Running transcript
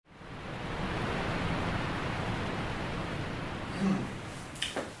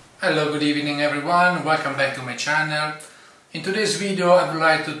Hello, good evening everyone, welcome back to my channel. In today's video I would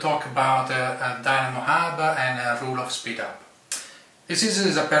like to talk about a Dynamo hub and a Rohloff speed up. This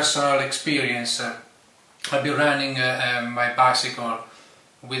is a personal experience. I've been running my bicycle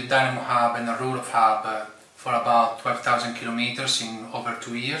with Dynamo hub and a Rohloff hub for about 12,000 kilometers in over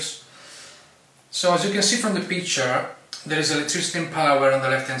 2 years. So as you can see from the picture, there is electricity and power on the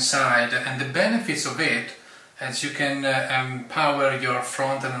left hand side, and the benefits of it, as you can power your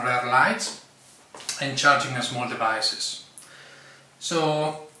front and rear lights and charging small devices.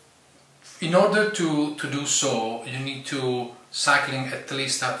 So in order to do so, you need to cycling at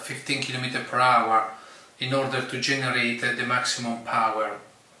least 15 km per hour in order to generate the maximum power.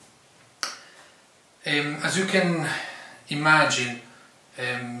 As you can imagine,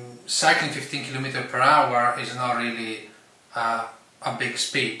 cycling 15 km per hour is not really a big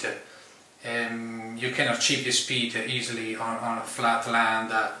speed. You can achieve this speed easily on a flat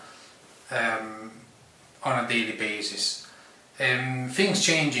land on a daily basis. Things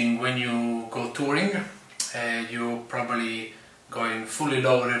changing when you go touring. You're probably going fully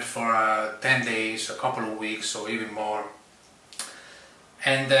loaded for 10 days, a couple of weeks or even more.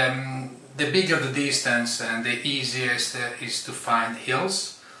 And the bigger the distance and the easiest is to find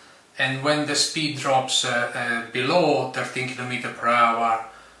hills. And when the speed drops below 13 km per hour,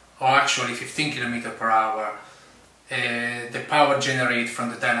 or actually 15 km per hour, the power generated from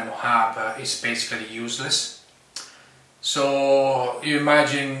the Dynamo hub is basically useless. So you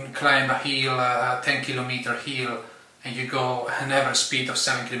imagine climb a hill, a 10 km hill, and you go an average speed of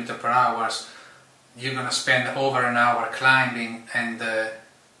 7 km per hour. You're gonna spend over an hour climbing, and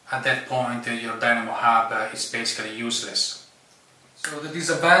at that point your Dynamo hub is basically useless. So the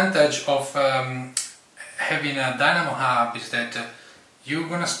disadvantage of having a Dynamo hub is that you're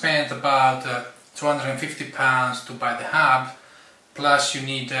gonna spend about £250 to buy the hub, plus you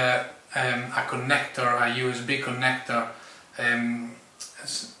need a connector, a USB connector,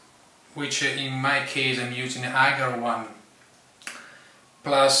 which in my case I'm using an Agar one,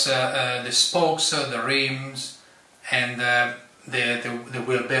 plus the spokes, the rims, and the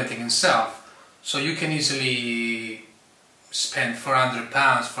wheel belting itself. So you can easily spend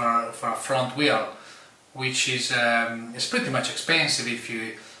 £400 for a front wheel, which is pretty much expensive if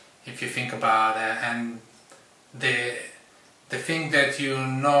you think about it. And the thing that you're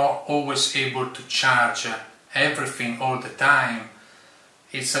not always able to charge everything all the time,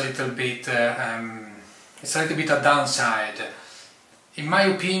 it's a little bit a downside. In my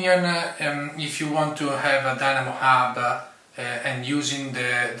opinion, if you want to have a Dynamo hub and using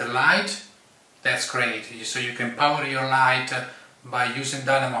the light, that's great. So you can power your light by using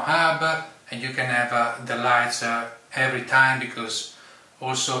Dynamo hub, and you can have the lights every time, because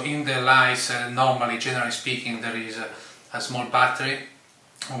also in the lights, normally, generally speaking, there is a small battery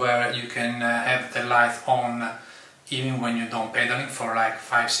where you can have the light on even when you don't pedaling for like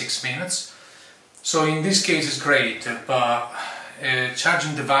 5-6 minutes. So in this case it's great, but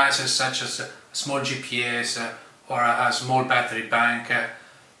charging devices such as a small GPS or a small battery bank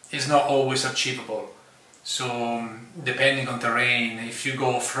is not always achievable. So depending on terrain, if you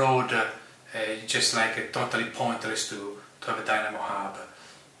go off-road, just like totally pointless to have a Dynamo hub.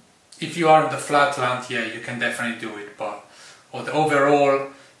 If you are on the flat land, yeah, you can definitely do it, but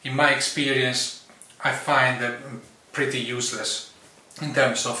overall, in my experience, I find it pretty useless in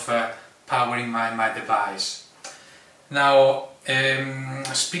terms of powering my device. Now,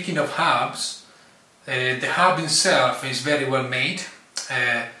 speaking of hubs, the hub itself is very well made.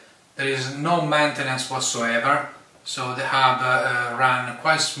 There is no maintenance whatsoever, so the hub ran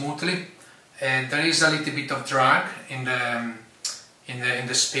quite smoothly. There is a little bit of drag in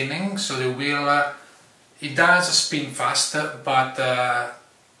the spinning, so the wheel it does spin faster, but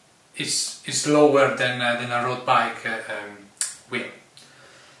it's slower than a road bike wheel.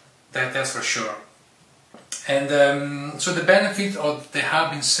 That's for sure. And so the benefit of the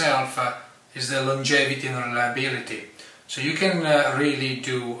hub itself is the longevity and reliability. So you can really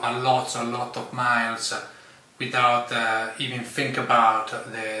do a lot of miles without even think about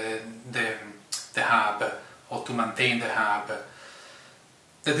the hub or to maintain the hub.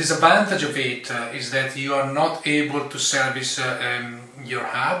 The disadvantage of it is that you are not able to service your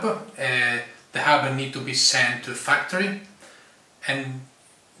hub. The hub needs to be sent to the factory, and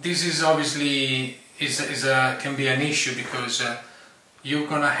this is obviously can be an issue, because you're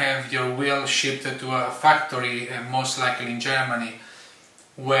gonna have your wheel shipped to a factory, most likely in Germany,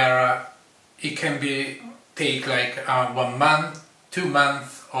 where it can take like 1 month, 2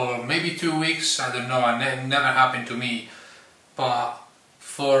 months, or maybe 2 weeks. I don't know. It never happened to me, but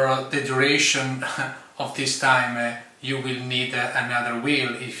for the duration of this time you will need another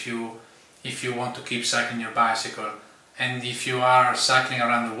wheel if you want to keep cycling your bicycle. And if you are cycling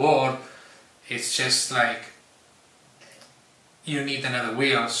around the world, it's just like you need another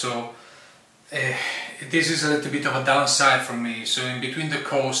wheel. So this is a little bit of a downside for me. So in between the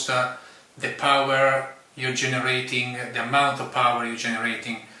cost, the power you're generating, the amount of power you're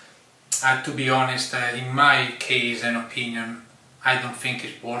generating, to be honest, in my case and opinion, I don't think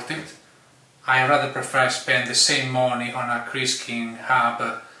it's worth it. I rather prefer spend the same money on a Criskin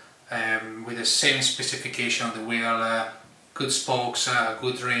hub with the same specification of the wheel, good spokes,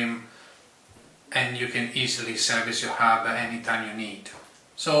 good rim, and you can easily service your hub anytime you need.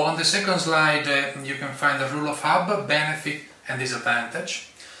 So on the second slide you can find the Rohloff hub, benefit and disadvantage.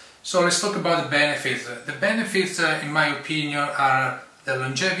 So let's talk about the benefits. The benefits in my opinion are the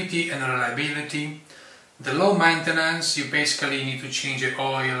longevity and reliability, the low maintenance. You basically need to change the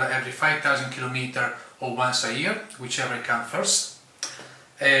oil every 5,000 km or once a year, whichever comes first.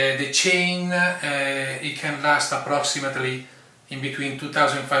 The chain, it can last approximately in between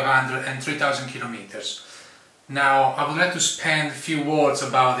 2,500 and 3,000 kilometers. Now I would like to spend a few words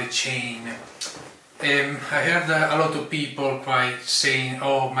about the chain. I heard a lot of people quite saying,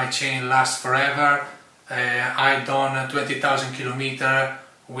 oh, my chain lasts forever, I've done 20,000 kilometers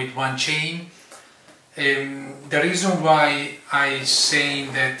with one chain. The reason why I'm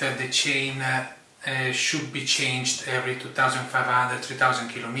saying that the chain should be changed every 2,500, 3,000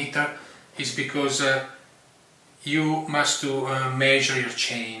 kilometers is because you must measure your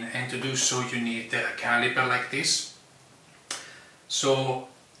chain, and to do so you need a caliper like this. So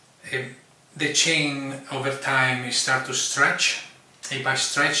the chain over time start to stretch, and by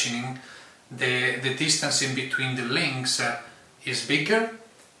stretching the distance in between the links is bigger,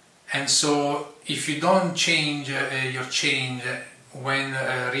 and so if you don't change your chain when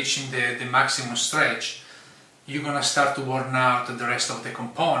reaching the maximum stretch, you're gonna start to worn out the rest of the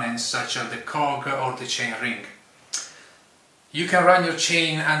components such as the cog or the chain ring. You can run your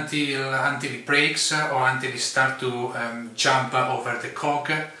chain until it breaks or until it starts to jump over the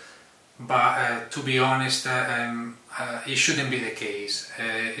cog, but to be honest, it shouldn't be the case.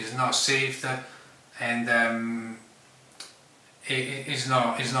 It's not safe, and it's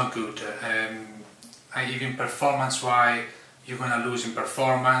not good. Even performance-wise, you're gonna lose in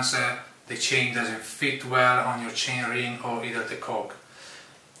performance. The chain doesn't fit well on your chain ring or either the cog.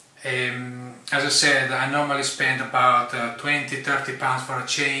 As I said, I normally spend about 20-30 pounds for a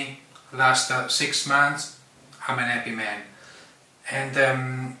chain. Last 6 months, I'm an happy man.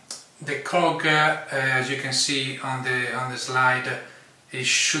 And the cog, as you can see on the slide, it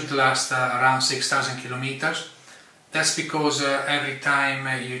should last around 6,000 kilometers. That's because every time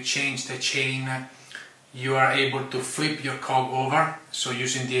you change the chain, you are able to flip your cog over, so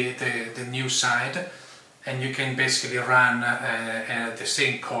using the new side, and you can basically run the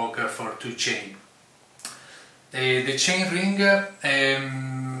same cog for 2 chains. The chain ring,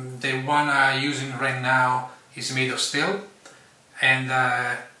 the one I'm using right now, is made of steel, and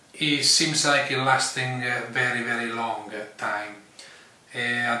it seems like it's lasting very long time.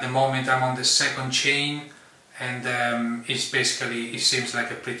 At the moment I'm on the second chain, and it seems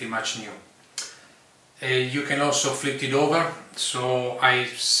like a pretty much new. You can also flip it over, so I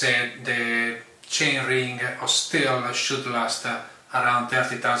said the chain ring of steel should last around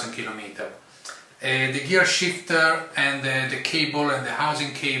 30,000 kilometers. The gear shifter and the cable and the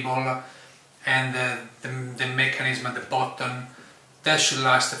housing cable and the mechanism at the bottom, that should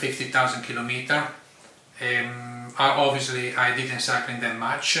last 50,000 kilometers. Obviously I didn't cycle that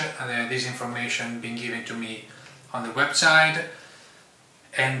much, this information been given to me on the website,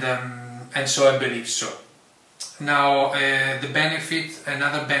 and so I believe so. Now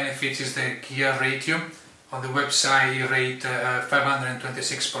another benefit is the gear ratio. On the website you rate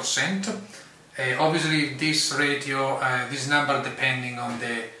 526%. Obviously this ratio, this number depending on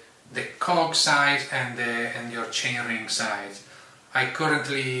the cog size and your chain ring size. I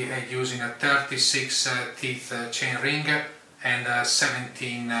currently using a 36 teeth chain ring and a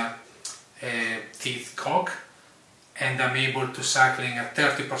 17 teeth cog, and I'm able to cycling a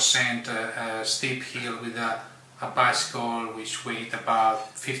 30% steep hill with a bicycle which weighs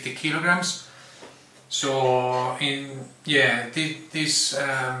about 50 kilograms. So this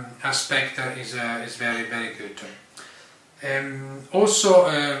aspect is very good. Also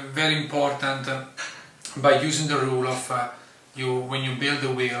very important, by using the Rohloff, when you build the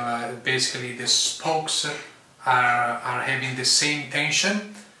wheel, basically the spokes are having the same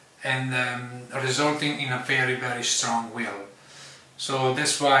tension and resulting in a very strong wheel. So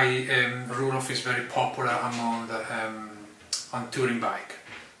that's why Rohloff is very popular among on touring bike.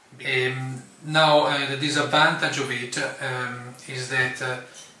 Now the disadvantage of it is that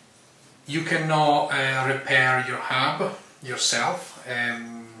you cannot repair your hub yourself.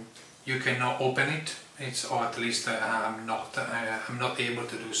 You cannot open it. Or at least I'm not able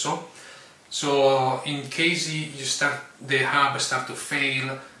to do so. So in case the hub start to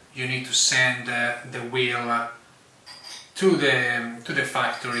fail, you need to send the wheel to the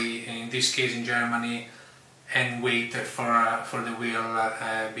factory, in this case in Germany, and wait for the wheel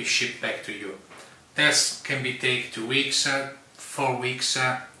be shipped back to you. That can be take 2 weeks, 4 weeks,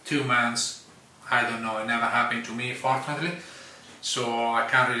 2 months. I don't know. It never happened to me, fortunately. So I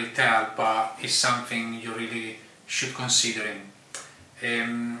can't really tell, but it's something you really should consider,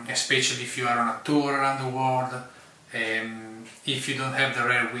 especially if you are on a tour around the world. If you don't have the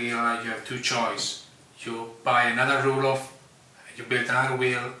rear wheel, you have 2 choices. You buy another Rohloff, you build another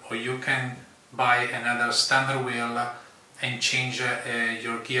wheel, or you can buy another standard wheel and change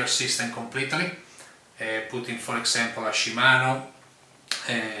your gear system completely, putting, for example, a Shimano.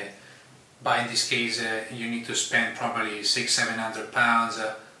 But in this case you need to spend probably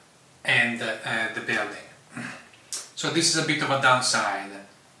 £600–700 and the building. So this is a bit of a downside.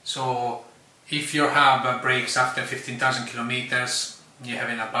 So if your hub breaks after 15,000 kilometers, you're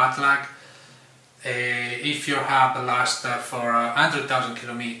having a bad luck. If your hub lasts for 100,000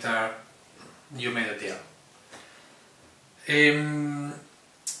 kilometers, you made a deal.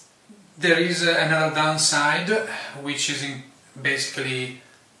 There is another downside, which is basically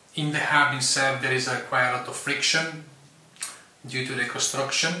in the hub itself there is quite a lot of friction due to the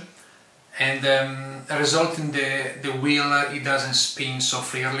construction, and resulting the wheel it doesn't spin so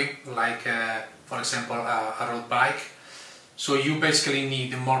freely like for example a road bike. So you basically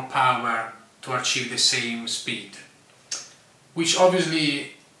need more power to achieve the same speed, which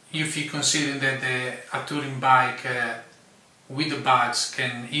obviously, if you consider that a touring bike with the bags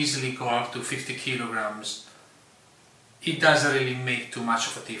can easily go up to 50 kilograms, it doesn't really make too much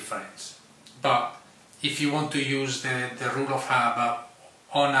of a difference. But if you want to use the Rohloff hub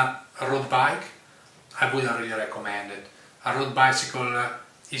on a road bike, I wouldn't really recommend it. A road bicycle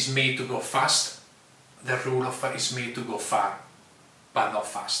is made to go fast, the Rohloff is made to go far, but not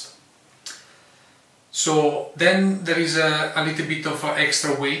fast. So then there is a little bit of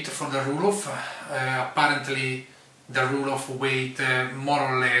extra weight for the Rohloff. Apparently the Rohloff weight more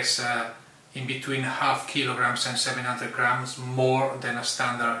or less in between half kilograms and 700 grams more than a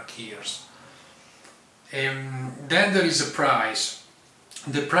standard gears. Then there is a price.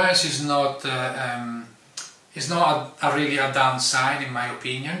 The price is not really a downside in my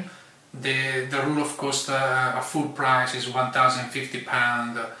opinion. The Rohloff cost a full price is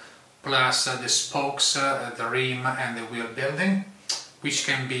 £1,050 plus the spokes, the rim and the wheel building, which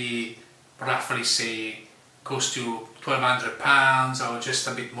can be roughly say cost you £1,200 or just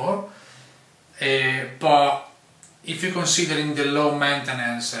a bit more. But if you're considering the low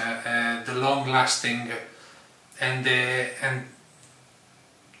maintenance, the long lasting, and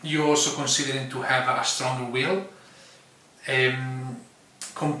you're also considering to have a stronger wheel,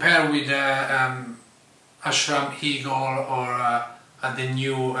 compare with a SRAM Eagle or the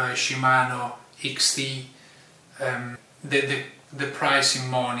new Shimano XT, the price in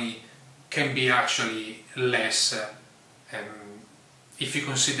money can be actually less if you're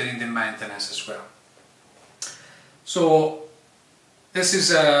considering the maintenance as well. So this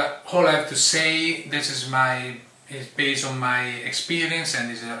is all I have to say. This is based on my experience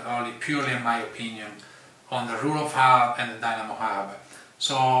and is only purely in my opinion on the Rohloff hub and the Dynamo hub.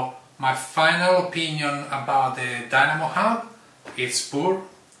 So my final opinion about the Dynamo hub, it's poor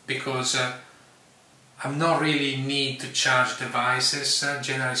because I'm not really need to charge devices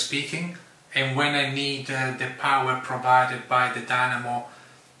generally speaking, and when I need the power provided by the Dynamo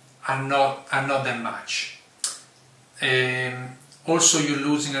are not that much. Also you're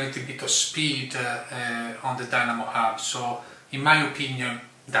losing a little bit of speed on the Dynamo hub, so in my opinion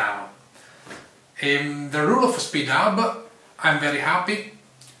down. The Rohloff speed hub, I'm very happy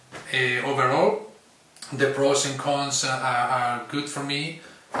overall. The pros and cons are good for me,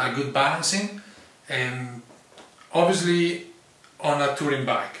 are good balancing. Obviously on a touring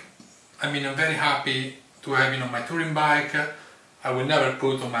bike, I mean I'm very happy to have it on my touring bike. I will never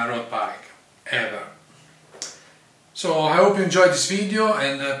put on my road bike, ever. So I hope you enjoyed this video,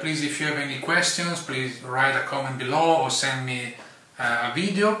 and please, if you have any questions, please write a comment below or send me a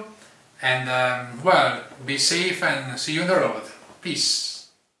video. And well, be safe and see you on the road. Peace.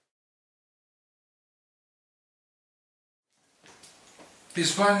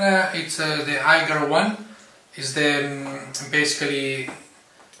 This one, it's the Eiger one. Is basically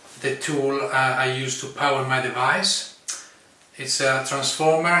the tool I use to power my device. It's a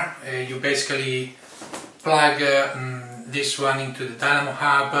transformer. You basically plug this one into the Dynamo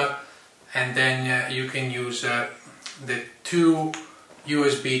hub, and then you can use the two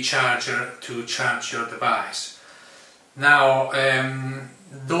USB charger to charge your device. Now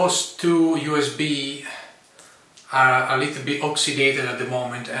those two USB are a little bit oxidated at the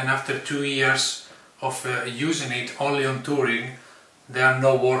moment, and after 2 years of using it only on touring, they are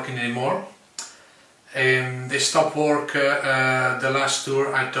not working anymore. They stopped work the last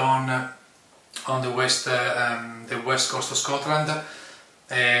tour I done on the west coast of Scotland.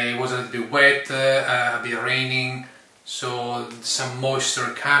 It was a little bit wet, a bit raining, so some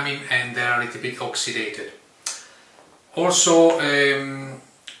moisture coming, and they are a little bit oxidated. Also,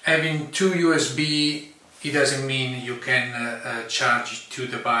 having two USB, it doesn't mean you can charge two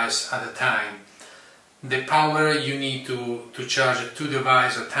devices at a time. The power you need to charge two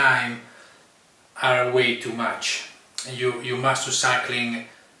devices at a time are way too much. You must do cycling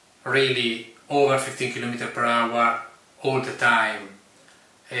really over 15 km/h all the time.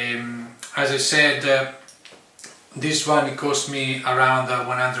 As I said, this one it cost me around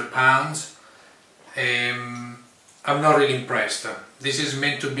 £100. I'm not really impressed. This is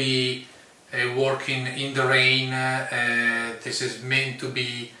meant to be working in the rain. This is meant to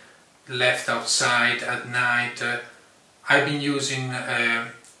be left outside at night. I've been using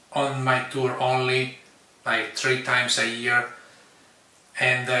on my tour only like 3 times a year,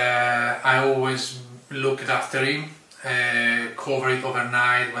 and I always looked after him, cover it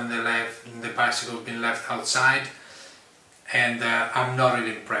overnight when the bicycle has been left outside, and I'm not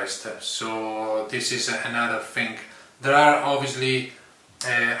really impressed. So this is another thing. There are obviously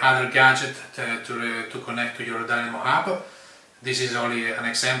other gadgets to connect to your Dynamo hub. This is only an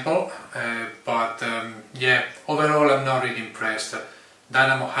example, but yeah, overall I'm not really impressed.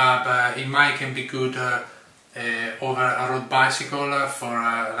 Dynamo hub, it might can be good over a road bicycle for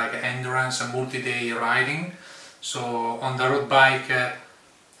like endurance and multi-day riding. So on the road bike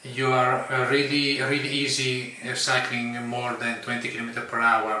you are really easy cycling more than 20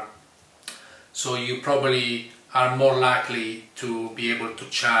 km/h. So you probably are more likely to be able to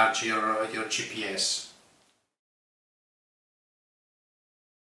charge your GPS.